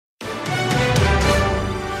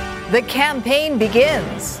The campaign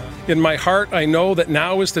begins. In my heart, I know that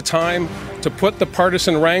now is the time to put the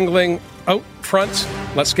partisan wrangling out front.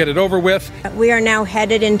 Let's get it over with. We are now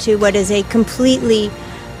headed into what is a completely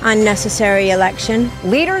unnecessary election.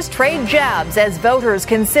 Leaders trade jabs as voters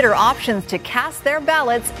consider options to cast their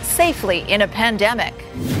ballots safely in a pandemic.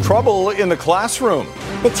 Trouble in the classroom.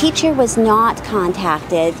 The teacher was not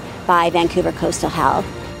contacted by Vancouver Coastal Health.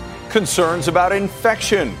 Concerns about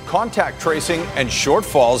infection, contact tracing, and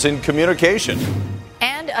shortfalls in communication.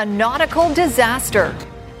 And a nautical disaster.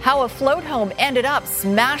 How a float home ended up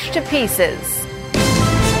smashed to pieces.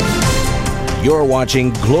 You're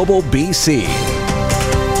watching Global BC.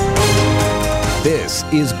 This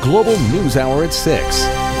is Global News Hour at 6.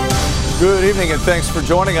 Good evening and thanks for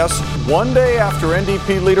joining us. One day after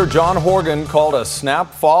NDP leader John Horgan called a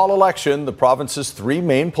snap fall election, the province's three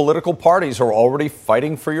main political parties are already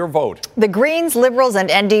fighting for your vote. The Greens, Liberals and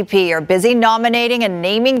NDP are busy nominating and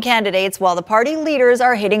naming candidates while the party leaders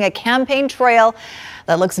are hitting a campaign trail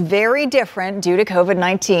that looks very different due to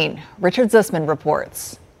COVID-19. Richard Zussman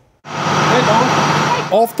reports.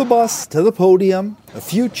 Off the bus to the podium, a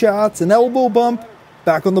few chats, an elbow bump,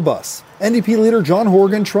 back on the bus. NDP leader John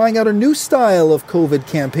Horgan trying out a new style of COVID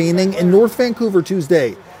campaigning in North Vancouver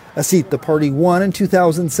Tuesday, a seat the party won in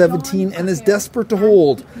 2017 and is desperate to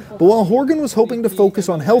hold. But while Horgan was hoping to focus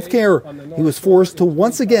on healthcare, he was forced to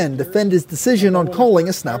once again defend his decision on calling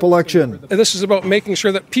a snap election. This is about making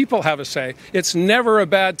sure that people have a say. It's never a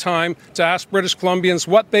bad time to ask British Columbians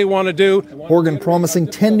what they want to do. Horgan promising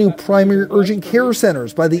 10 new primary urgent care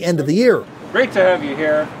centres by the end of the year. Great to have you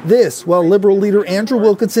here. This while Liberal leader Andrew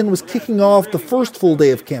Wilkinson was kicking off the first full day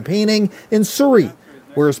of campaigning in Surrey,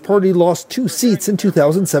 where his party lost 2 seats in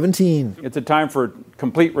 2017. It's a time for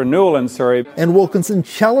complete renewal in Surrey. And Wilkinson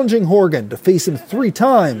challenging Horgan to face him 3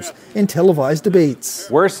 times in televised debates.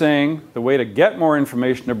 We're saying the way to get more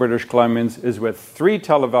information to British Columbians is with 3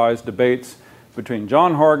 televised debates between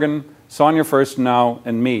John Horgan, Sonia Furstenau,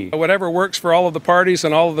 and me. Whatever works for all of the parties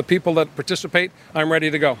and all of the people that participate, I'm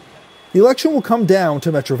ready to go. The election will come down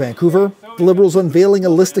to Metro Vancouver. The Liberals unveiling a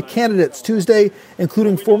list of candidates Tuesday,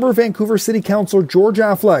 including former Vancouver City Councillor George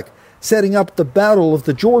Affleck, setting up the Battle of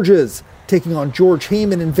the Georges, taking on George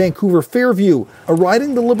Heyman in Vancouver Fairview, a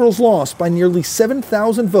riding the Liberals lost by nearly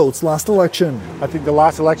 7,000 votes last election. I think the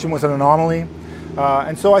last election was an anomaly,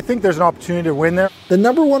 and so I think there's an opportunity to win there. The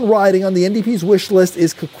number one riding on the NDP's wish list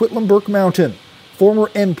is Coquitlam Burke Mountain. Former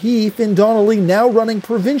MP Finn Donnelly now running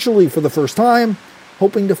provincially for the first time,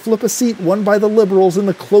 hoping to flip a seat won by the Liberals in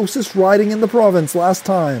the closest riding in the province last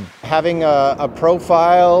time. Having a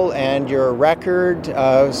profile and your record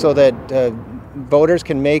so that voters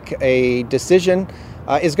can make a decision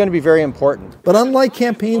is going to be very important. But unlike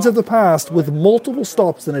campaigns of the past with multiple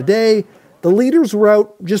stops in a day, the leaders were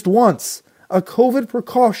out just once. A COVID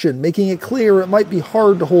precaution making it clear it might be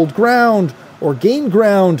hard to hold ground or gain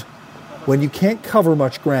ground when you can't cover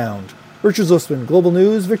much ground. Richard Zussman, Global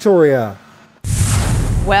News, Victoria.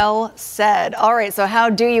 Well said. All right, so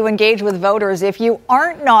how do you engage with voters if you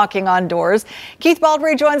aren't knocking on doors? Keith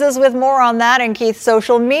Baldry joins us with more on that. And Keith,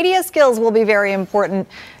 social media skills will be very important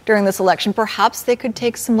during this election. Perhaps they could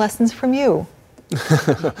take some lessons from you.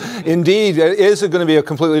 Indeed, it is going to be a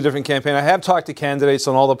completely different campaign. I have talked to candidates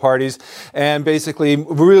on all the parties, and basically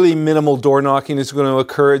really minimal door knocking is going to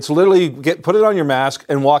occur. It's literally put it on your mask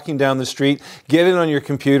and walking down the street, get it on your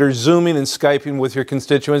computer, Zooming and Skyping with your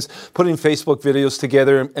constituents, putting Facebook videos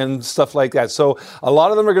together and stuff like that. So a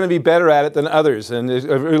lot of them are going to be better at it than others, and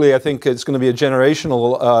really I think it's going to be a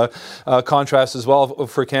generational contrast as well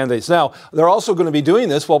for candidates. Now, they're also going to be doing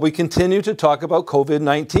this while we continue to talk about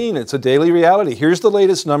COVID-19. It's a daily reality. Here's the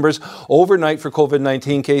latest numbers overnight for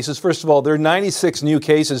COVID-19 cases. First of all, there are 96 new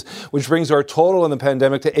cases, which brings our total in the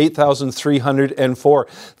pandemic to 8,304.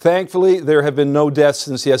 Thankfully, there have been no deaths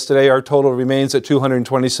since yesterday. Our total remains at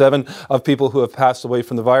 227 of people who have passed away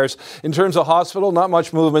from the virus. In terms of hospital, not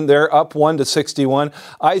much movement there, up 1 to 61.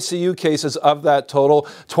 ICU cases of that total,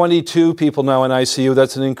 22 people now in ICU.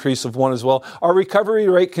 That's an increase of 1 as well. Our recovery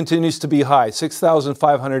rate continues to be high,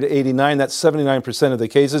 6,589. That's 79% of the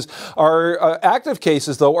cases. Our active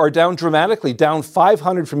cases, though, are down dramatically, down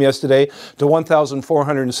 500 from yesterday to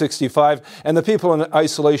 1,465. And the people in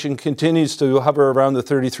isolation continues to hover around the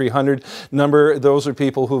 3,300 number. Those are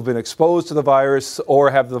people who've been exposed to the virus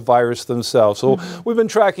or have the virus themselves. So we've been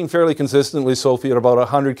tracking fairly consistently, Sophie, at about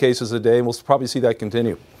 100 cases a day, and we'll probably see that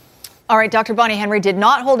continue. All right, Dr. Bonnie Henry did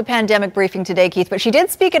not hold a pandemic briefing today, Keith, but she did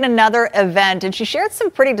speak at another event, and she shared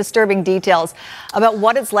some pretty disturbing details about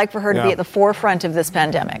what it's like for her to be at the forefront of this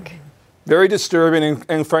pandemic. Very disturbing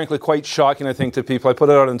and frankly quite shocking, I think, to people. I put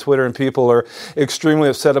it out on Twitter and people are extremely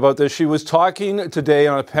upset about this. She was talking today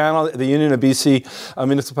on a panel at the Union of BC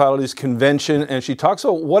Municipalities Convention, and she talks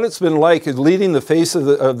about what it's been like leading the face of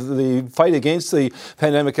the fight against the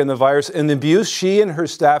pandemic and the virus and the abuse she and her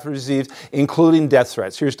staff received, including death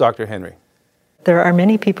threats. Here's Dr. Henry. There are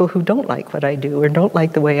many people who don't like what I do, or don't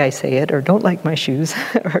like the way I say it, or don't like my shoes,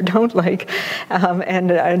 or don't like,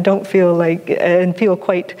 and I don't feel like, and feel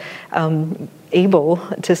quite able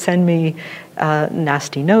to send me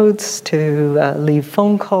nasty notes, to leave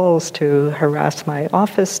phone calls, to harass my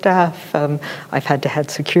office staff. I've had to have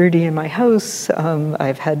security in my house.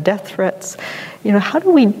 I've had death threats. You know, how do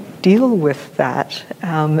we deal with that?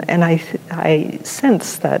 And I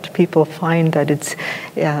sense that people find that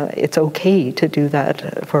it's okay to do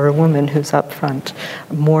that for a woman who's up front,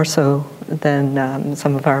 more so than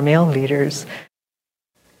some of our male leaders.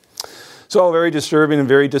 So very disturbing and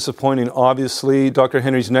very disappointing, obviously. Dr.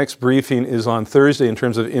 Henry's next briefing is on Thursday in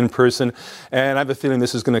terms of in-person, and I have a feeling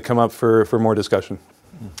this is going to come up for more discussion.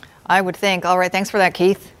 I would think. All right, thanks for that,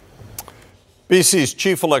 Keith. BC's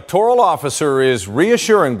chief electoral officer is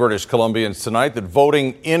reassuring British Columbians tonight that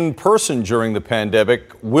voting in person during the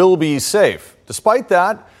pandemic will be safe. Despite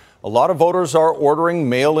that, a lot of voters are ordering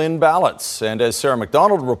mail-in ballots. And as Sarah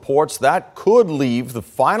McDonald reports, that could leave the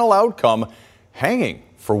final outcome hanging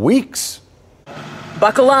for weeks.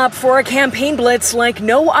 Buckle up for a campaign blitz like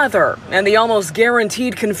no other, and the almost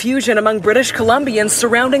guaranteed confusion among British Columbians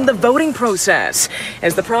surrounding the voting process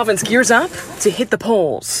as the province gears up to hit the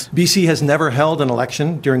polls. BC has never held an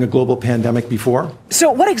election during a global pandemic before. So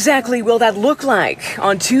what exactly will that look like?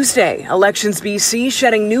 On Tuesday, Elections BC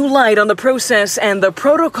shedding new light on the process and the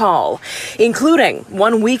protocol, including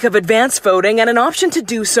 1 week of advance voting and an option to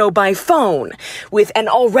do so by phone, with an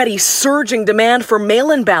already surging demand for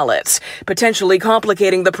mail-in ballots, potentially complicating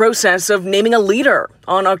the process of naming a leader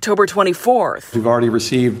on October 24th. We've already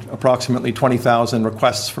received approximately 20,000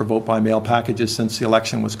 requests for vote-by-mail packages since the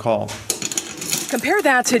election was called. Compare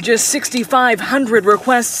that to just 6,500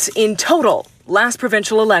 requests in total last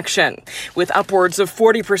provincial election, with upwards of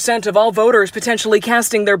 40% of all voters potentially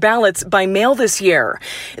casting their ballots by mail this year.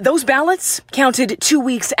 Those ballots counted 2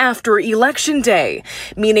 weeks after Election Day,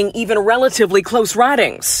 meaning even relatively close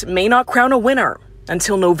ridings may not crown a winner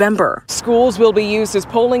until November. Schools will be used as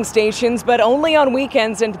polling stations, but only on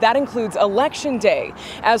weekends, and that includes Election Day.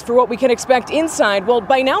 As for what we can expect inside, well,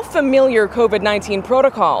 by now familiar COVID-19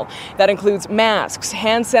 protocol. That includes masks,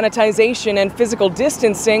 hand sanitization, and physical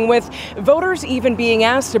distancing, with voters even being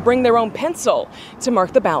asked to bring their own pencil to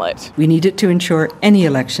mark the ballot. We needed to ensure any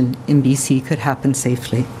election in BC could happen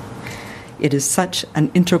safely. It is such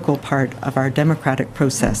an integral part of our democratic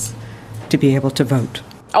process to be able to vote.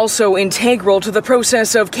 Also integral to the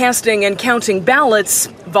process of casting and counting ballots,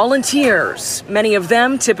 volunteers, many of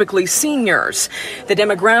them typically seniors. The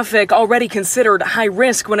demographic already considered high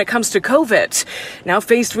risk when it comes to COVID, now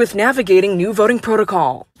faced with navigating new voting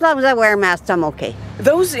protocol. As long as I wear a mask, I'm okay.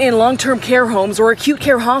 Those in long-term care homes or acute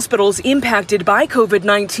care hospitals impacted by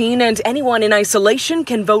COVID-19 and anyone in isolation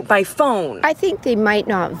can vote by phone. I think they might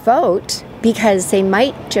not vote because they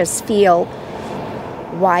might just feel,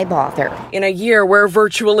 why bother? In a year where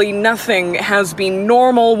virtually nothing has been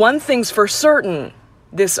normal, one thing's for certain: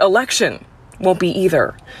 this election won't be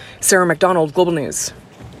either. Sarah McDonald, Global News.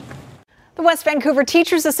 The West Vancouver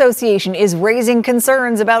Teachers Association is raising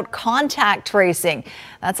concerns about contact tracing.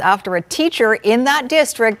 That's after a teacher in that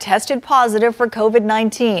district tested positive for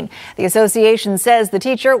COVID-19. The association says the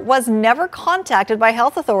teacher was never contacted by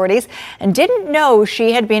health authorities and didn't know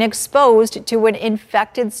she had been exposed to an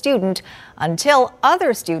infected student until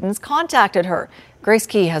other students contacted her. Grace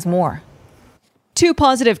Key has more. 2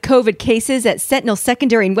 positive COVID cases at Sentinel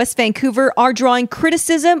Secondary in West Vancouver are drawing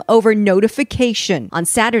criticism over notification. On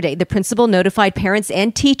Saturday, the principal notified parents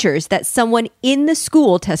and teachers that someone in the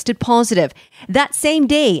school tested positive. That same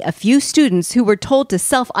day, a few students who were told to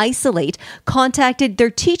self-isolate contacted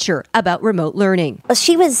their teacher about remote learning. Well,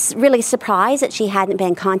 she was really surprised that she hadn't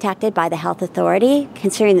been contacted by the health authority,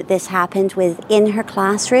 considering that this happened within her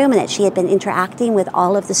classroom and that she had been interacting with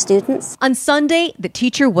all of the students. On Sunday, the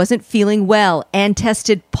teacher wasn't feeling well and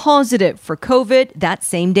tested positive for COVID that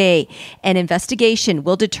same day. An investigation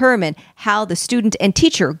will determine how the student and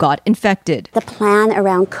teacher got infected. The plan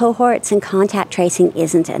around cohorts and contact tracing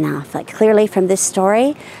isn't enough. Like, clearly from this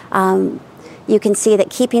story, you can see that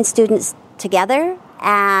keeping students together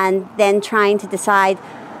and then trying to decide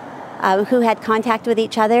who had contact with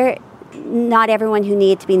each other Not everyone who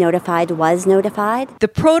needed to be notified was notified. The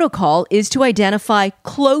protocol is to identify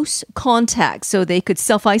close contacts so they could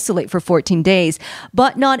self-isolate for 14 days,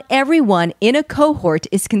 but not everyone in a cohort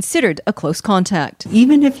is considered a close contact.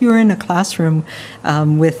 Even if you're in a classroom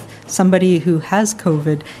with somebody who has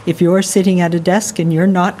COVID, if you're sitting at a desk and you're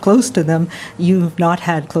not close to them, you've not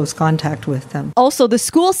had close contact with them. Also, the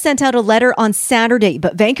school sent out a letter on Saturday,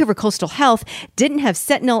 but Vancouver Coastal Health didn't have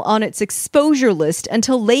Sentinel on its exposure list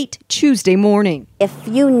until late Tuesday morning. If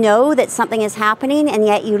you know that something is happening and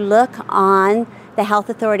yet you look on the health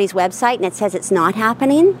authority's website and it says it's not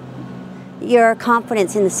happening, your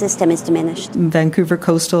confidence in the system is diminished. Vancouver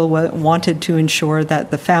Coastal wanted to ensure that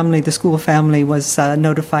the school family was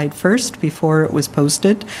notified first before it was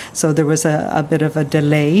posted, so there was a bit of a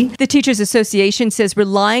delay. The Teachers Association says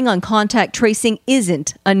relying on contact tracing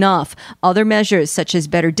isn't enough. Other measures such as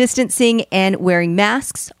better distancing and wearing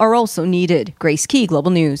masks are also needed. Grace Key, Global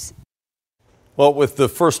News. Well, with the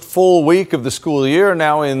first full week of the school year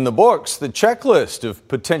now in the books, the checklist of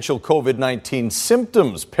potential COVID-19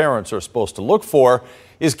 symptoms parents are supposed to look for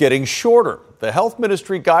is getting shorter. The Health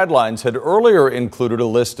Ministry guidelines had earlier included a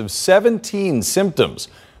list of 17 symptoms,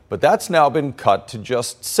 but that's now been cut to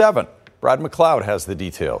just 7. Brad McLeod has the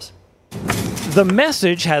details. The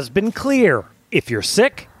message has been clear. If you're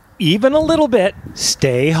sick, even a little bit,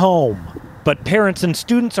 stay home. But parents and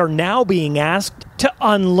students are now being asked to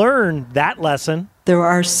unlearn that lesson. There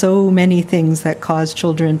are so many things that cause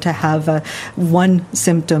children to have one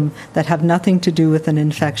symptom that have nothing to do with an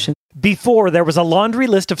infection. Before, there was a laundry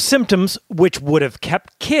list of symptoms which would have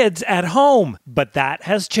kept kids at home, but that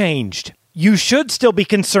has changed. You should still be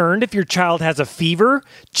concerned if your child has a fever,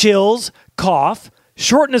 chills, cough,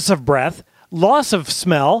 shortness of breath, loss of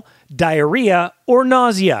smell, diarrhea, or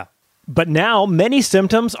nausea. But now, many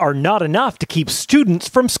symptoms are not enough to keep students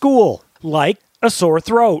from school, like a sore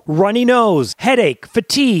throat, runny nose, headache,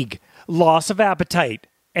 fatigue, loss of appetite,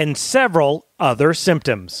 and several other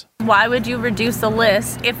symptoms. Why would you reduce the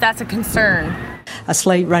list if that's a concern? A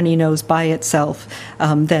slight runny nose by itself,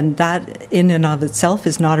 then that in and of itself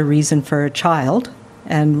is not a reason for a child,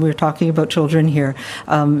 and we're talking about children here,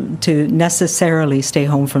 to necessarily stay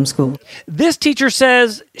home from school. This teacher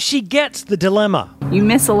says she gets the dilemma. You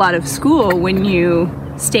miss a lot of school when you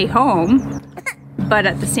stay home, but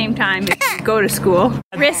at the same time, if you go to school,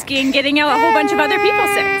 risking getting out a whole bunch of other people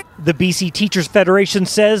sick. The BC Teachers Federation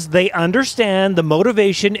says they understand the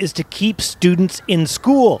motivation is to keep students in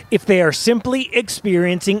school if they are simply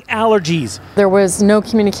experiencing allergies. There was no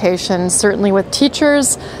communication, certainly with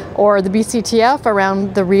teachers or the BCTF,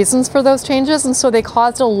 around the reasons for those changes, and so they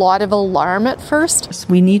caused a lot of alarm at first.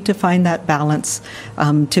 We need to find that balance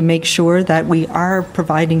to make sure that we are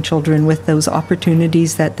providing children with those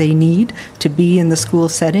opportunities that they need to be in the school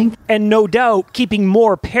setting. And no doubt keeping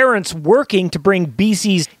more parents working to bring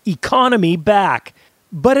BC's economy back.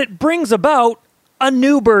 But it brings about a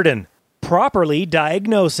new burden: properly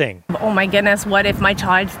diagnosing. Oh my goodness, what if my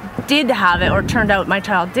child did have it, or turned out my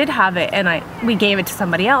child did have it and we gave it to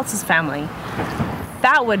somebody else's family?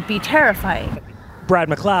 That would be terrifying. Brad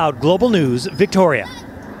McLeod, Global News, Victoria.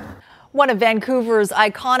 One of Vancouver's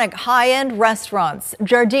iconic high-end restaurants,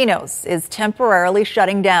 Giardino's, is temporarily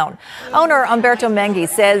shutting down. Owner Umberto Menghi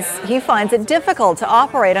says he finds it difficult to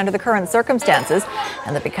operate under the current circumstances,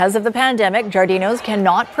 and that because of the pandemic, Giardino's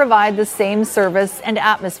cannot provide the same service and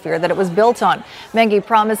atmosphere that it was built on. Menghi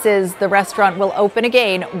promises the restaurant will open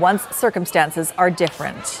again once circumstances are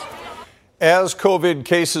different. As COVID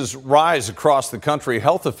cases rise across the country,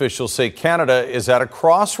 health officials say Canada is at a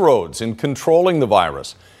crossroads in controlling the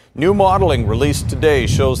virus. New modeling released today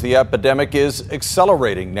shows the epidemic is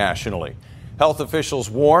accelerating nationally. Health officials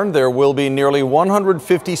warn there will be nearly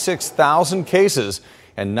 156,000 cases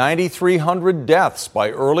and 9,300 deaths by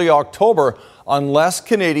early October unless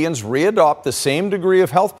Canadians readopt the same degree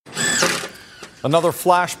of health. Another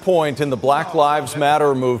flashpoint in the Black Lives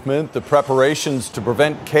Matter movement, the preparations to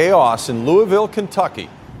prevent chaos in Louisville, Kentucky,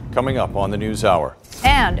 coming up on the News Hour.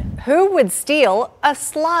 And who would steal a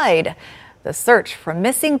slide? The search for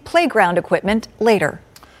missing playground equipment later.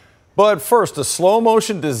 But first, a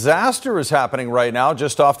slow-motion disaster is happening right now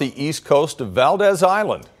just off the east coast of Valdez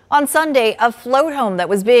Island. On Sunday, a float home that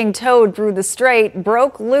was being towed through the strait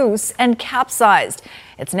broke loose and capsized.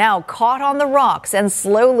 It's now caught on the rocks and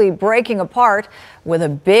slowly breaking apart with a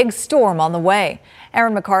big storm on the way.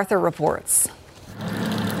 Aaron MacArthur reports.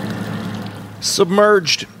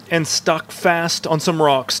 Submerged and stuck fast on some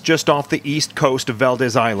rocks just off the east coast of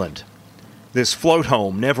Valdez Island. This float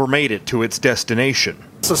home never made it to its destination.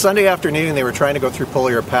 So Sunday afternoon, they were trying to go through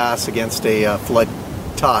Polier Pass against a flood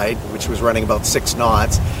tide, which was running about 6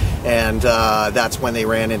 knots. and that's when they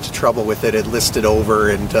ran into trouble with it. It listed over,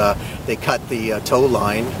 and they cut the tow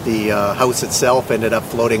line. The house itself ended up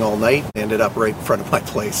floating all night, ended up right in front of my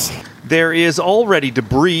place. There is already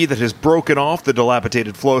debris that has broken off the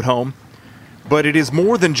dilapidated float home, but it is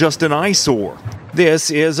more than just an eyesore.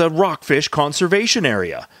 This is a rockfish conservation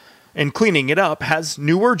area, and cleaning it up has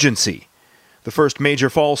new urgency. The first major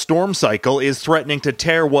fall storm cycle is threatening to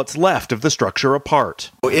tear what's left of the structure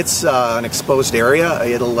apart. It's an exposed area.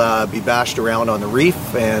 It'll be bashed around on the reef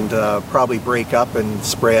and probably break up and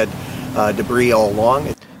spread debris all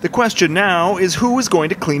along. The question now is who is going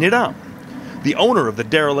to clean it up? The owner of the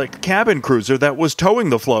derelict cabin cruiser that was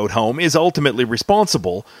towing the float home is ultimately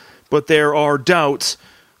responsible, but there are doubts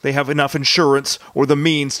they have enough insurance or the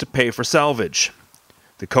means to pay for salvage.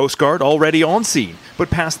 The Coast Guard already on scene,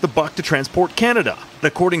 but passed the buck to Transport Canada.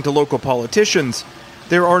 According to local politicians,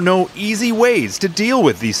 there are no easy ways to deal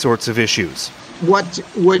with these sorts of issues. What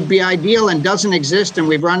would be ideal and doesn't exist, and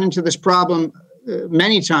we've run into this problem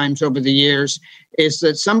many times over the years, is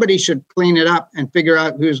that somebody should clean it up and figure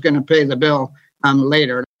out who's going to pay the bill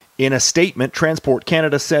later. In a statement, Transport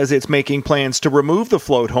Canada says it's making plans to remove the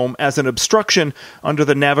float home as an obstruction under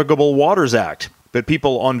the Navigable Waters Act. But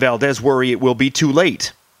people on Valdez worry it will be too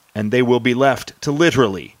late, and they will be left to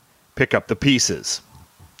literally pick up the pieces.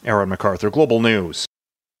 Aaron MacArthur, Global News.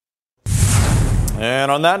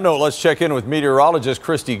 And on that note, let's check in with meteorologist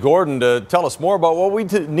Christy Gordon to tell us more about what we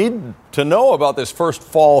need to know about this first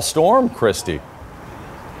fall storm, Christy.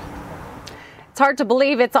 It's hard to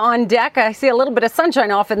believe it's on deck. I see a little bit of sunshine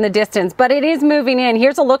off in the distance, but it is moving in.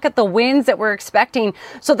 Here's a look at the winds that we're expecting.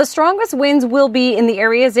 So the strongest winds will be in the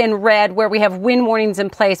areas in red where we have wind warnings in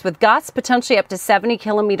place with gusts potentially up to 70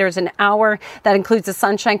 kilometers an hour. That includes the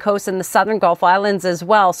Sunshine Coast and the southern Gulf Islands as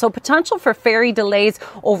well. So potential for ferry delays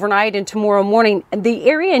overnight and tomorrow morning. The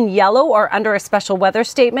area in yellow are under a special weather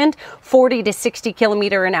statement, 40 to 60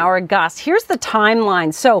 kilometer an hour gusts. Here's the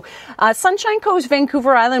timeline. So Sunshine Coast,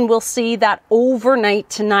 Vancouver Island will see that overnight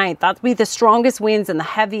tonight. That'll be the strongest winds and the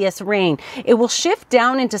heaviest rain. It will shift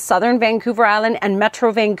down into southern Vancouver Island and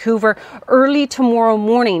Metro Vancouver early tomorrow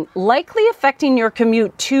morning, likely affecting your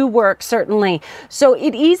commute to work, certainly. So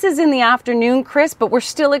it eases in the afternoon, Chris, but we're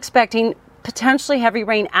still expecting potentially heavy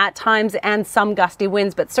rain at times and some gusty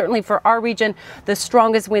winds, but certainly for our region, the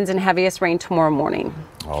strongest winds and heaviest rain tomorrow morning.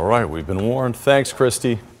 All right, we've been warned. Thanks,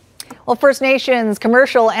 Christy. Well, First Nations,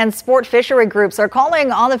 commercial and sport fishery groups are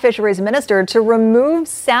calling on the fisheries minister to remove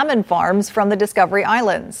salmon farms from the Discovery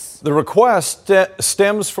Islands. The request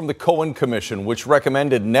stems from the Cohen Commission, which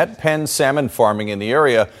recommended net pen salmon farming in the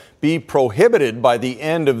area be prohibited by the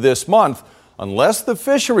end of this month, unless the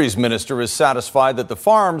fisheries minister is satisfied that the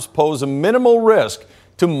farms pose a minimal risk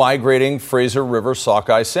to migrating Fraser River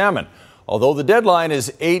sockeye salmon. Although the deadline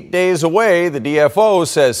is 8 days away, the DFO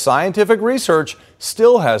says scientific research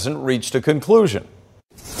still hasn't reached a conclusion.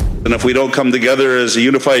 And if we don't come together as a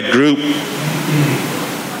unified group,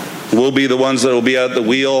 we'll be the ones that will be at the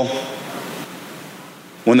wheel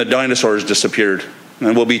when the dinosaurs disappeared.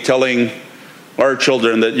 And we'll be telling our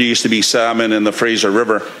children that there used to be salmon in the Fraser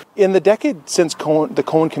River. In the decade since the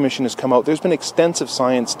Cohen Commission has come out, there's been extensive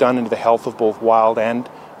science done into the health of both wild and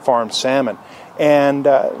farmed salmon. And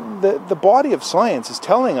the body of science is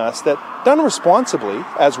telling us that, done responsibly,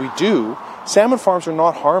 as we do, salmon farms are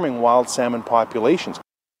not harming wild salmon populations.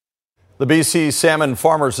 The BC Salmon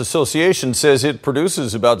Farmers Association says it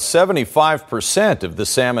produces about 75% of the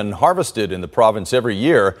salmon harvested in the province every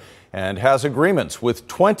year and has agreements with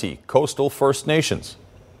 20 coastal First Nations.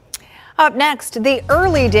 Up next, the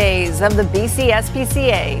early days of the BC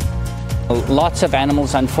SPCA. Lots of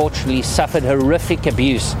animals unfortunately suffered horrific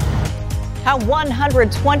abuse. How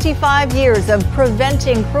 125 years of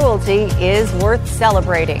preventing cruelty is worth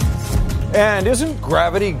celebrating. And isn't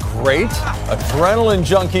gravity great? Adrenaline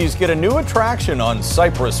junkies get a new attraction on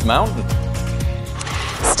Cypress Mountain.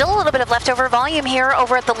 Still a little bit of leftover volume here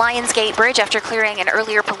over at the Lions Gate Bridge after clearing an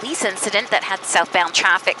earlier police incident that had southbound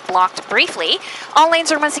traffic blocked briefly. All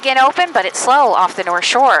lanes are once again open, but it's slow off the North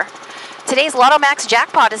Shore. Today's Lotto Max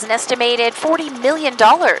jackpot is an estimated $40 million.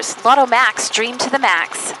 Lotto Max, dream to the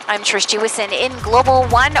max. I'm Trish Jewison in Global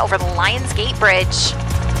One over the Lions Gate Bridge.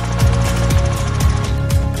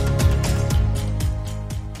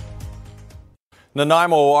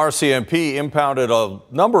 Nanaimo RCMP impounded a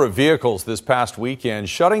number of vehicles this past weekend,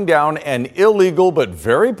 shutting down an illegal but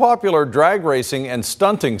very popular drag racing and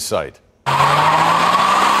stunting site.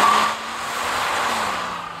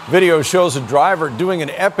 Video shows a driver doing an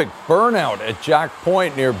epic burnout at Jack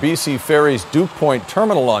Point near BC Ferry's Duke Point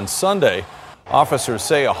terminal on Sunday. Officers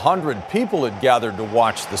say 100 people had gathered to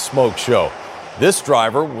watch the smoke show. This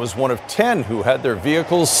driver was one of 10 who had their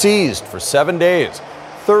vehicles seized for 7 days.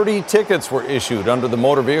 30 tickets were issued under the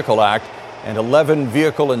Motor Vehicle Act, and 11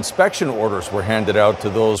 vehicle inspection orders were handed out to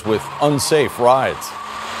those with unsafe rides.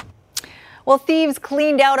 Well, thieves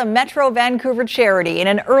cleaned out a Metro Vancouver charity in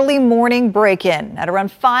an early morning break-in. At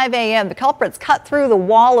around 5 a.m., the culprits cut through the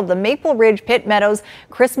wall of the Maple Ridge Pitt Meadows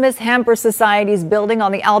Christmas Hamper Society's building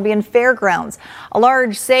on the Albion Fairgrounds. A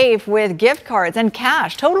large safe with gift cards and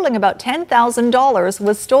cash totaling about $10,000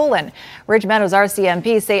 was stolen. Ridge Meadows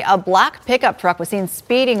RCMP say a black pickup truck was seen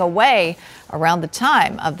speeding away around the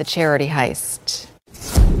time of the charity heist.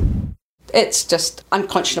 It's just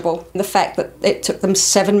unconscionable. The fact that it took them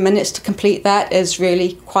 7 minutes to complete that is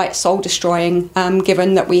really quite soul-destroying,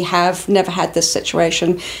 given that we have never had this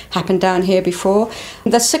situation happen down here before.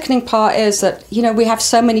 The sickening part is that, we have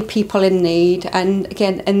so many people in need, and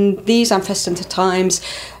again, in these unprecedented times,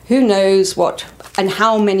 who knows what and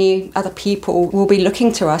how many other people will be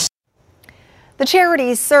looking to us. The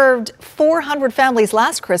charity served 400 families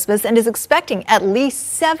last Christmas and is expecting at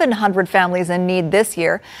least 700 families in need this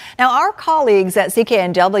year. Now, our colleagues at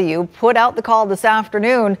CKNW put out the call this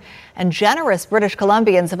afternoon, and generous British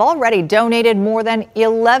Columbians have already donated more than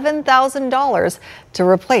 $11,000 to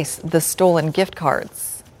replace the stolen gift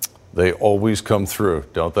cards. They always come through,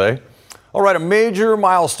 don't they? All right, a major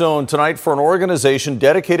milestone tonight for an organization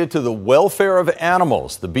dedicated to the welfare of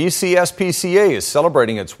animals. The BC SPCA is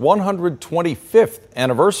celebrating its 125th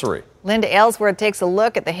anniversary. Linda Aylesworth takes a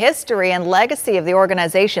look at the history and legacy of the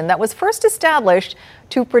organization that was first established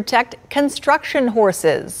to protect construction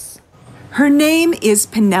horses. Her name is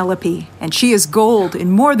Penelope, and she is gold in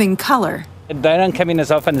more than color. They don't come in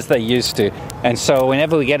as often as they used to. And so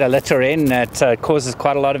whenever we get a litter in, it causes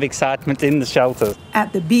quite a lot of excitement in the shelter.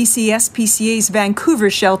 At the BC SPCA's Vancouver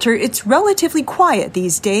shelter, it's relatively quiet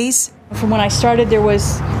these days. From when I started, there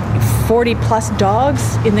was 40 plus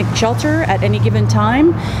dogs in the shelter at any given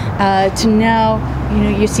time. To now,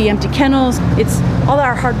 you see empty kennels. It's all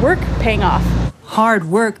our hard work paying off. Hard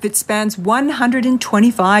work that spans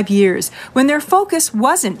 125 years, when their focus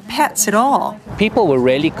wasn't pets at all. People were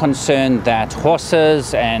really concerned that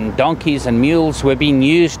horses and donkeys and mules were being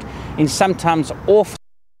used in sometimes awful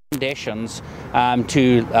conditions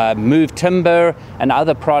to move timber and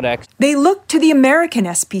other products. They looked to the American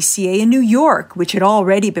SPCA in New York, which had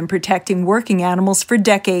already been protecting working animals for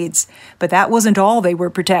decades. But that wasn't all they were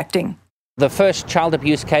protecting. The first child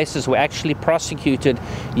abuse cases were actually prosecuted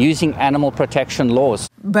using animal protection laws.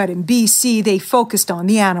 But in BC, they focused on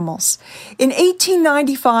the animals. In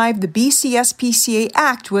 1895, the BC SPCA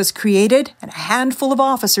Act was created, and a handful of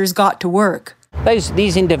officers got to work.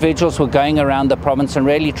 These individuals were going around the province and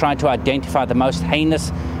really trying to identify the most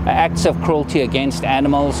heinous acts of cruelty against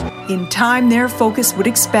animals. In time, their focus would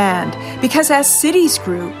expand, because as cities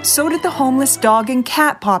grew, so did the homeless dog and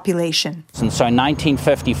cat population. And so in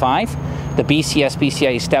 1955, the BC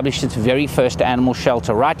SPCA established its very first animal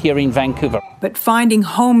shelter right here in Vancouver. But finding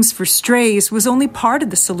homes for strays was only part of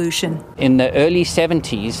the solution. In the early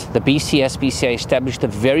 70s, the BC SPCA established the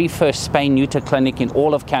very first spay-neuter clinic in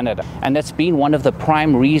all of Canada. And that's been one of the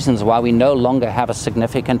prime reasons why we no longer have a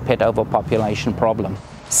significant pet overpopulation problem.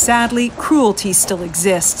 Sadly, cruelty still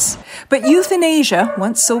exists. But euthanasia,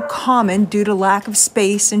 once so common due to lack of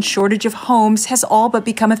space and shortage of homes, has all but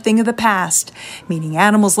become a thing of the past, meaning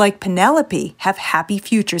animals like Penelope have happy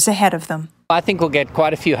futures ahead of them. I think we'll get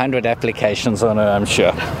quite a few hundred applications on it, I'm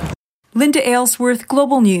sure. Linda Aylesworth,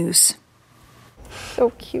 Global News.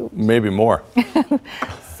 So cute. Maybe more.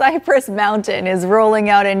 Cypress Mountain is rolling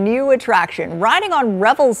out a new attraction, riding on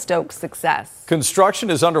Revelstoke's success. Construction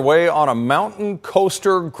is underway on a mountain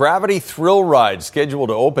coaster gravity thrill ride scheduled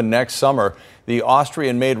to open next summer. The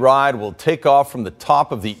Austrian-made ride will take off from the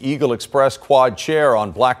top of the Eagle Express quad chair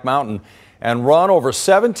on Black Mountain and run over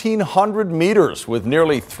 1,700 meters with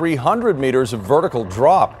nearly 300 meters of vertical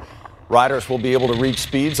drop. Riders will be able to reach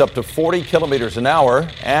speeds up to 40 kilometers an hour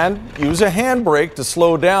and use a handbrake to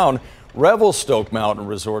slow down. Revelstoke Mountain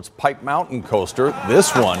Resort's Pipe Mountain Coaster,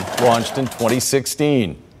 this one launched in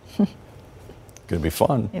 2016. Gonna be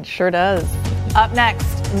fun. It sure does. Up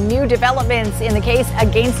next, new developments in the case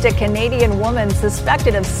against a Canadian woman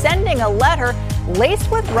suspected of sending a letter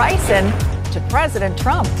laced with ricin to President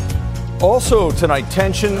Trump. Also tonight,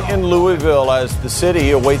 tension in Louisville as the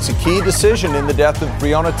city awaits a key decision in the death of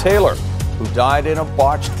Breonna Taylor, who died in a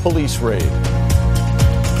botched police raid.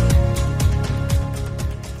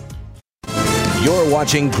 You're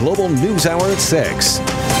watching Global News Hour at 6.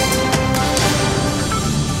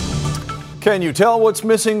 Can you tell what's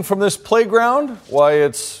missing from this playground? Why,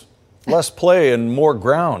 it's less play and more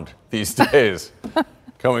ground these days.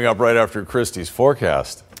 Coming up right after Christie's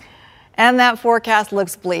forecast. And that forecast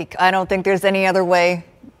looks bleak. I don't think there's any other way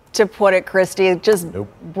to put it, Christy. Just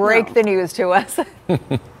break the news to us.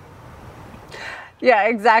 Yeah,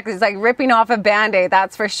 exactly. It's like ripping off a Band-Aid,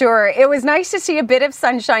 that's for sure. It was nice to see a bit of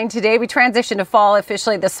sunshine today. We transitioned to fall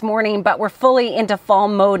officially this morning, but we're fully into fall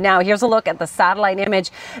mode now. Here's a look at the satellite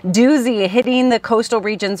image. Doozy hitting the coastal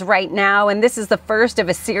regions right now, and this is the first of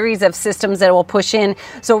a series of systems that will push in,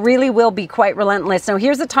 so really will be quite relentless. Now,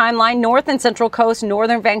 here's the timeline. North and Central Coast,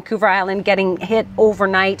 northern Vancouver Island getting hit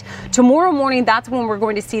overnight. Tomorrow morning, that's when we're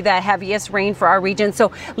going to see the heaviest rain for our region,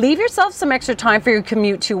 so leave yourself some extra time for your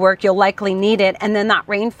commute to work. You'll likely need it. And then that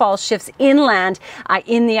rainfall shifts inland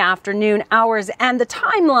in the afternoon hours. And the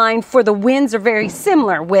timeline for the winds are very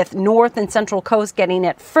similar, with North and Central Coast getting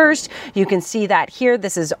it first. You can see that here.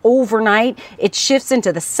 This is overnight. It shifts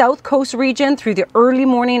into the South Coast region through the early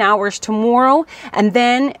morning hours tomorrow. And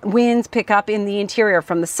then winds pick up in the interior,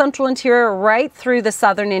 from the central interior right through the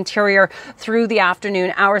southern interior through the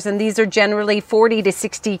afternoon hours. And these are generally 40 to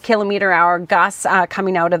 60 kilometer hour gusts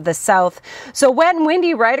coming out of the south. So wet and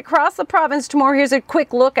windy right across the province tomorrow. Here's a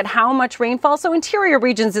quick look at how much rainfall. So interior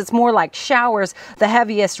regions, it's more like showers. The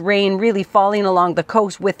heaviest rain really falling along the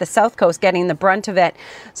coast, with the south coast getting the brunt of it.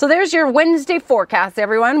 So there's your Wednesday forecast,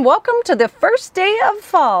 everyone. Welcome to the first day of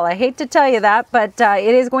fall. I hate to tell you that, but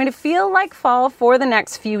it is going to feel like fall for the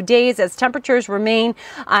next few days as temperatures remain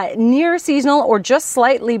near seasonal or just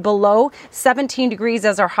slightly below. 17 degrees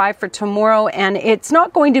as our high for tomorrow, and it's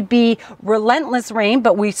not going to be relentless rain,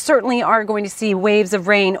 but we certainly are going to see waves of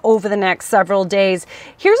rain over the next several days.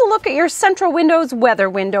 Here's a look at your Central Windows weather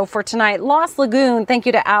window for tonight. Lost Lagoon, thank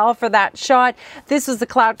you to Al for that shot. This is the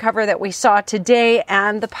cloud cover that we saw today,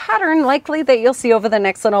 and the pattern likely that you'll see over the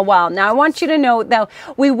next little while. Now, I want you to note that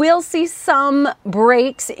we will see some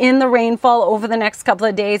breaks in the rainfall over the next couple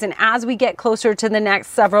of days, and as we get closer to the next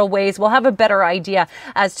several waves, we'll have a better idea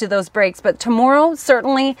as to those breaks. But tomorrow,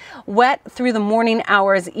 certainly wet through the morning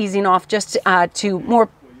hours, easing off just to more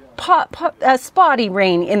spotty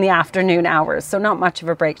rain in the afternoon hours. So not much of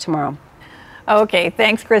a break tomorrow. Okay,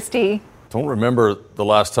 thanks, Christy. Don't remember the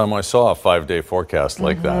last time I saw a 5-day forecast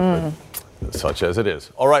like that, but such as it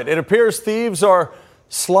is. All right, it appears thieves are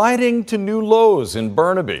sliding to new lows in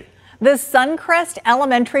Burnaby. The Suncrest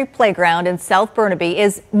Elementary Playground in South Burnaby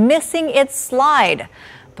is missing its slide.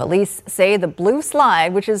 Police say the blue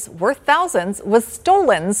slide, which is worth thousands, was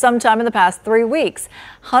stolen sometime in the past 3 weeks.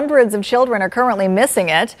 Hundreds of children are currently missing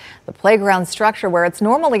it. The playground structure where it's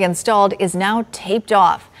normally installed is now taped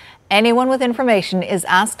off. Anyone with information is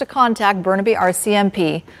asked to contact Burnaby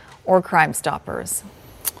RCMP or Crime Stoppers.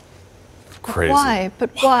 Crazy.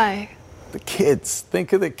 But why? The kids.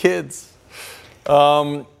 Think of the kids.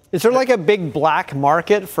 Is there like a big black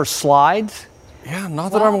market for slides? Yeah,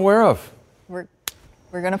 not that I'm aware of.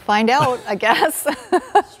 We're going to find out, I guess.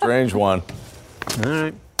 Strange one.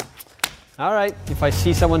 All right. If I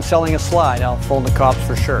see someone selling a slide, I'll phone the cops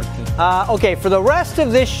for sure. Okay, for the rest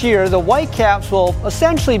of this year, the Whitecaps will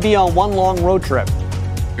essentially be on one long road trip.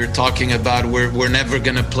 You're talking about we're never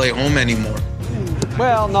going to play home anymore.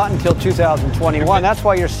 Well, not until 2021. That's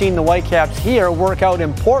why you're seeing the Whitecaps here work out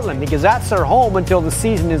in Portland, because that's their home until the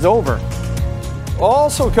season is over.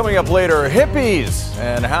 Also coming up later, hippies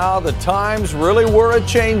and how the times really were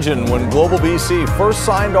a-changin' when Global BC first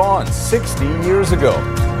signed on 60 years ago.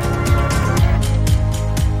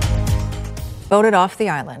 Voted off the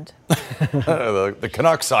island. the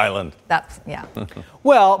Canucks Island. Yeah.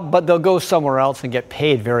 Well, but they'll go somewhere else and get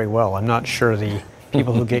paid very well. I'm not sure the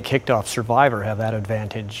people who get kicked off Survivor have that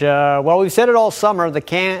advantage. Well, we've said it all summer. The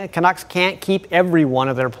Canucks can't keep every one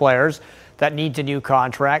of their players that needs a new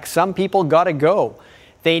contract. Some people got to go.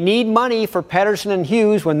 They need money for Pettersson and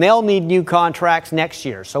Hughes when they'll need new contracts next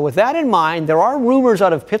year. So with that in mind, there are rumors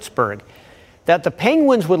out of Pittsburgh that the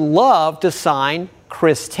Penguins would love to sign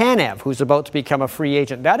Chris Tanev, who's about to become a free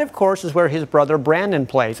agent. That, of course, is where his brother Brandon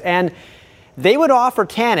plays. And they would offer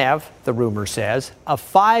Tanev, the rumor says, a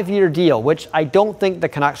 5-year deal, which I don't think the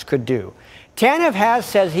Canucks could do. Tanev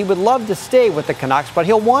says he would love to stay with the Canucks, but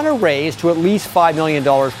he'll want to raise to at least $5 million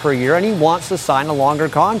per year, and he wants to sign a longer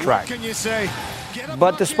contract. What can you say?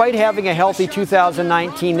 But despite having a healthy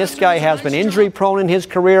 2019, this guy has been injury-prone in his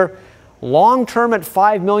career. Long-term at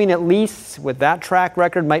 $5 million at least, with that track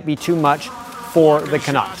record, might be too much for the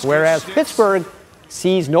Canucks, whereas Pittsburgh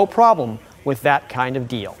sees no problem with that kind of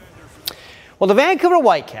deal. Well, the Vancouver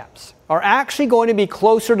Whitecaps are actually going to be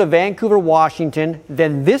closer to Vancouver, Washington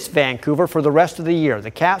than this Vancouver for the rest of the year.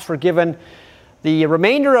 The Caps were given the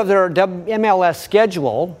remainder of their MLS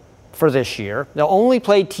schedule for this year. They'll only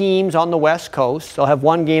play teams on the West Coast. They'll have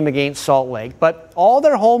one game against Salt Lake, but all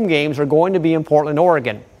their home games are going to be in Portland,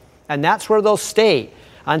 Oregon, and that's where they'll stay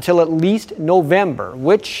until at least November,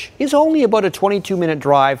 which is only about a 22-minute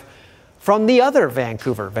drive from the other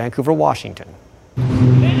Vancouver, Washington.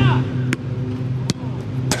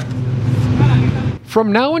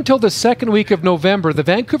 From now until the second week of November, the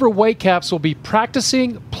Vancouver Whitecaps will be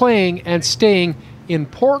practicing, playing, and staying in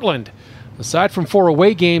Portland. Aside from 4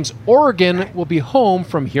 away games, Oregon will be home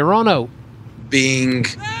from here on out. Being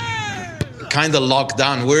kind of locked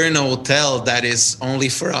down, we're in a hotel that is only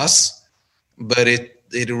for us, but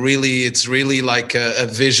it's really like a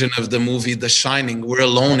vision of the movie The Shining. We're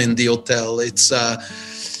alone in the hotel.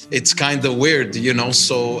 It's kind of weird,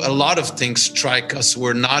 so a lot of things strike us.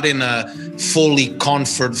 We're not in a fully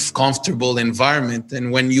comfortable environment.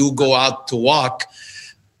 And when you go out to walk,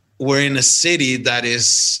 we're in a city that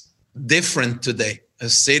is different today, a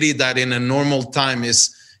city that in a normal time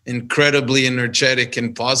is incredibly energetic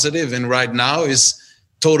and positive, and right now is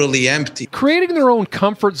totally empty. Creating their own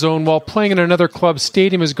comfort zone while playing in another club's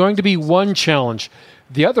stadium is going to be one challenge.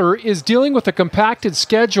 The other is dealing with a compacted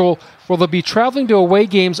schedule where they'll be traveling to away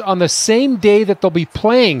games on the same day that they'll be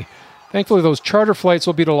playing. Thankfully, those charter flights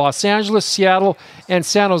will be to Los Angeles, Seattle, and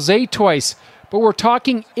San Jose twice. But we're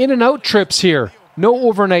talking in and out trips here. No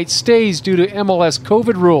overnight stays due to MLS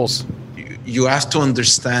COVID rules. You have to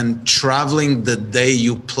understand, traveling the day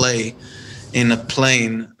you play in a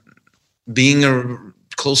plane, being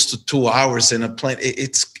close to 2 hours in a plane,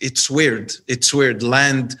 it's weird. It's weird.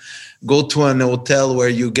 Go to an hotel where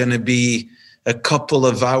you're going to be a couple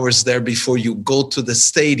of hours there before you go to the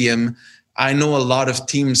stadium. I know a lot of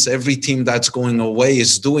teams, every team that's going away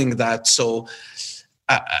is doing that. So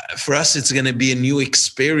for us, it's going to be a new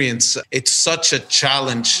experience. It's such a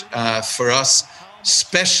challenge for us,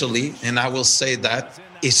 especially, and I will say that,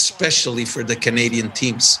 especially for the Canadian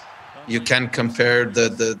teams. You can compare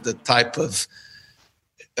the type of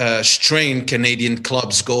strain Canadian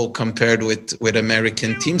clubs go compared with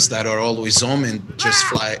American teams that are always home and just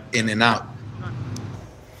fly in and out.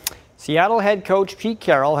 Seattle head coach Pete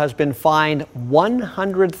Carroll has been fined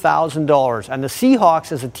 $100,000, and the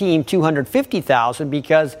Seahawks as a team $250,000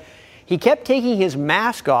 because he kept taking his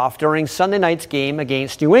mask off during Sunday night's game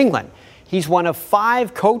against New England. He's one of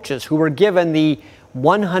 5 coaches who were given the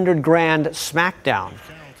 $100,000 smackdown.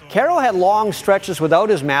 Carroll had long stretches without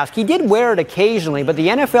his mask. He did wear it occasionally, but the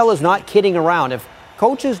NFL is not kidding around. If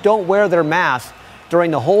coaches don't wear their masks during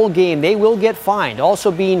the whole game, they will get fined. Also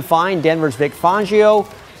being fined, Denver's Vic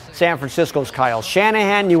Fangio, San Francisco's Kyle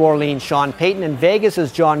Shanahan, New Orleans' Sean Payton, and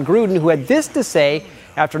Vegas' John Gruden, who had this to say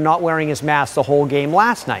after not wearing his mask the whole game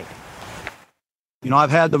last night.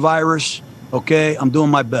 I've had the virus, okay? I'm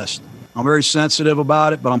doing my best. I'm very sensitive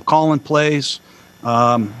about it, but I'm calling plays.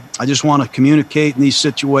 I just want to communicate in these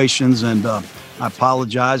situations, and I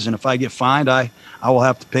apologize. And if I get fined, I will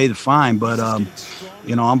have to pay the fine. But,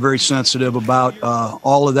 I'm very sensitive about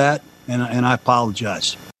all of that, and I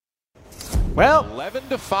apologize. Well,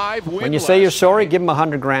 11-5 when you say you're sorry, give him a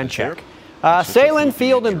 $100,000 check. Salem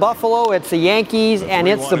Field in Buffalo, it's the Yankees, and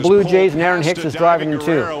it's the Blue Jays, and Aaron Hicks is driving them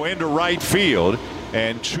too. Into right field,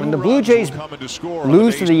 and when the Blue Jays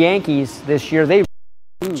lose to the Yankees this year, they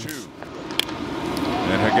lose.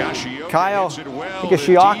 Kyle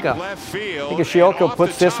Higashioka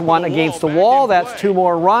puts this one against the wall. That's 2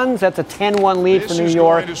 more runs. That's a 10-1 lead for New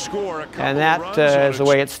York. And that is the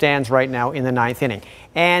way it stands right now in the 9th inning.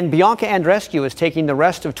 And Bianca Andreescu is taking the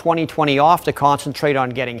rest of 2020 off to concentrate on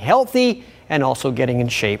getting healthy and also getting in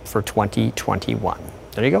shape for 2021.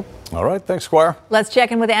 There you go. All right. Thanks, Squire. Let's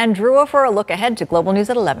check in with Ann Drewa for a look ahead to Global News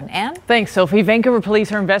at 11. Ann? Thanks, Sophie. Vancouver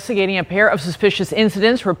police are investigating a pair of suspicious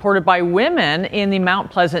incidents reported by women in the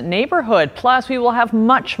Mount Pleasant neighborhood. Plus, we will have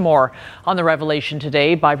much more on the revelation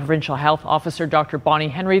today by Provincial Health Officer Dr. Bonnie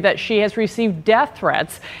Henry that she has received death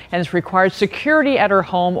threats and has required security at her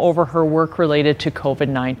home over her work related to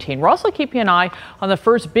COVID-19. We're also keeping an eye on the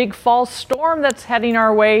first big fall storm that's heading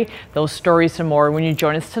our way. Those stories and more when you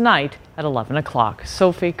join us tonight at 11 o'clock.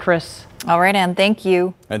 Sophie, Chris. All right, Ann, thank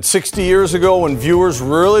you. And 60 years ago, when viewers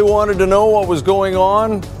really wanted to know what was going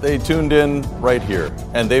on, they tuned in right here,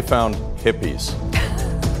 and they found hippies.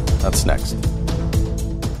 That's next.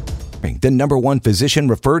 The #1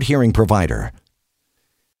 physician-referred hearing provider.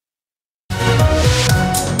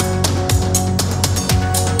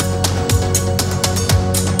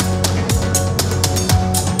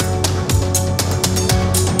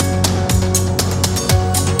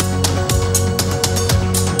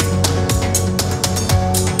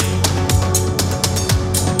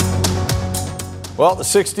 Well, the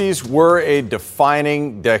 60s were a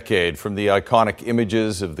defining decade, from the iconic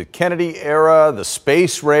images of the Kennedy era, the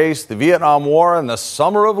space race, the Vietnam War, and the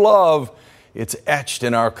Summer of Love. It's etched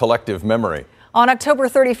in our collective memory. On October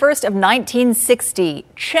 31st of 1960,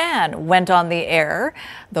 Chan went on the air.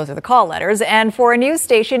 Those are the call letters. And for a news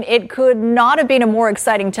station, it could not have been a more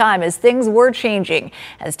exciting time as things were changing.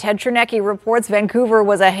 As Ted Chernecki reports, Vancouver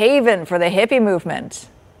was a haven for the hippie movement.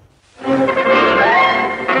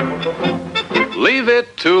 Leave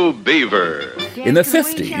It to Beaver. In the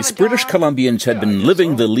 50s, British Columbians had been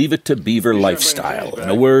living the Leave It to Beaver lifestyle. In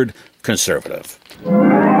a word, conservative.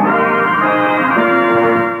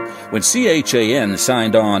 When CHAN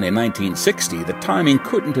signed on in 1960, the timing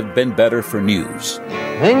couldn't have been better for news.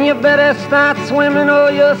 Then you better start swimming or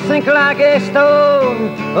you'll sink like a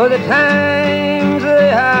stone, or the times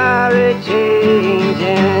they are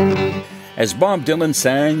a-changing. As Bob Dylan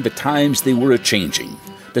sang, the times they were a-changing.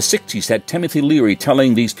 The 60s had Timothy Leary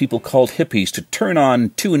telling these people called hippies to turn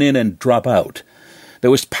on, tune in, and drop out. There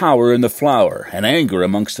was power in the flower and anger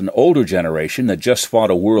amongst an older generation that just fought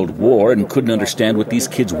a world war and couldn't understand what these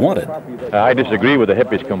kids wanted. I disagree with the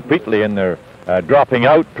hippies completely in their dropping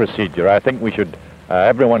out procedure. I think we should,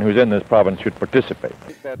 everyone who's in this province should participate.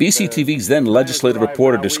 BCTV's then legislative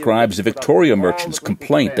reporter describes the Victoria merchants'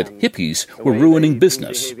 complaint that hippies were ruining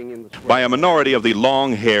business. By a minority of the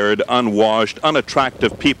long-haired, unwashed,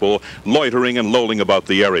 unattractive people loitering and lolling about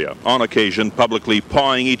the area, on occasion publicly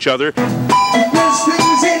pawing each other.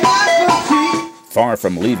 Far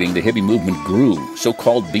from leaving, the hippie movement grew.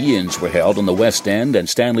 So-called be-ins were held on the West End and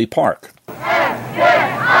Stanley Park. Get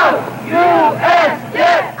out! U.S.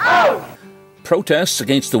 Get out! Protests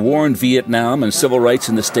against the war in Vietnam and civil rights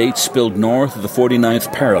in the States spilled north of the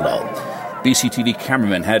 49th parallel. BCTV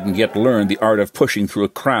cameramen hadn't yet learned the art of pushing through a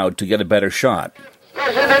crowd to get a better shot.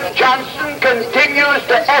 President Johnson continues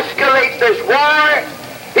to escalate this war.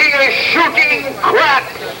 He is shooting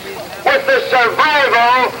craps with the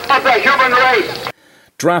survival of the human race.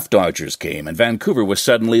 Draft dodgers came, and Vancouver was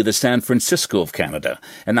suddenly the San Francisco of Canada,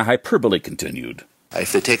 and the hyperbole continued.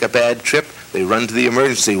 If they take a bad trip, they run to the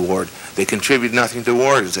emergency ward. They contribute nothing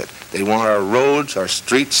towards it. They want our roads, our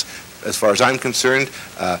streets. As far as I'm concerned,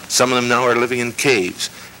 some of them now are living in caves.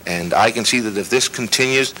 And I can see that if this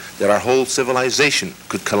continues, that our whole civilization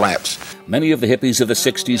could collapse. Many of the hippies of the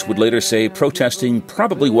 60s would later say protesting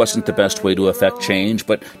probably wasn't the best way to affect change,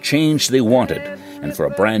 but change they wanted. And for a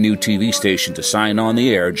brand new TV station to sign on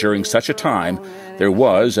the air during such a time, there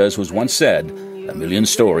was, as was once said, a million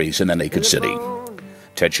stories in the naked city.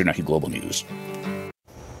 Ted Chernecki, Global News.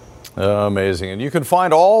 Amazing. And you can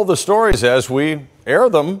find all the stories as we air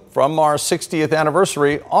them from our 60th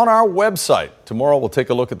anniversary on our website. Tomorrow we'll take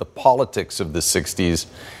a look at the politics of the 60s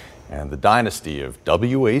and the dynasty of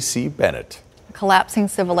W.A.C. Bennett. Collapsing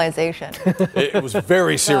civilization. It was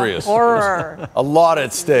very serious. Horror. A lot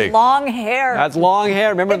at stake. Long hair. That's long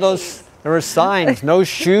hair. Remember those? There were signs. No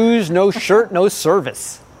shoes, no shirt, no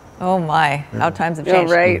service. Oh my, how times have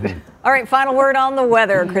changed. Yeah, right. All right, final word on the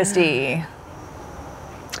weather, Christy.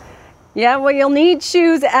 Yeah, well, you'll need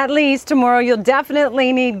shoes at least tomorrow. You'll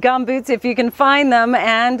definitely need gumboots if you can find them,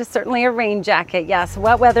 and certainly a rain jacket. Yes,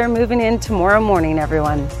 wet weather moving in tomorrow morning,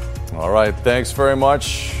 everyone. All right, thanks very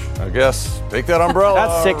much. I guess take that umbrella,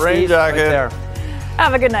 That's 60s rain jacket. right there.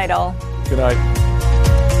 Have a good night, all. Good night.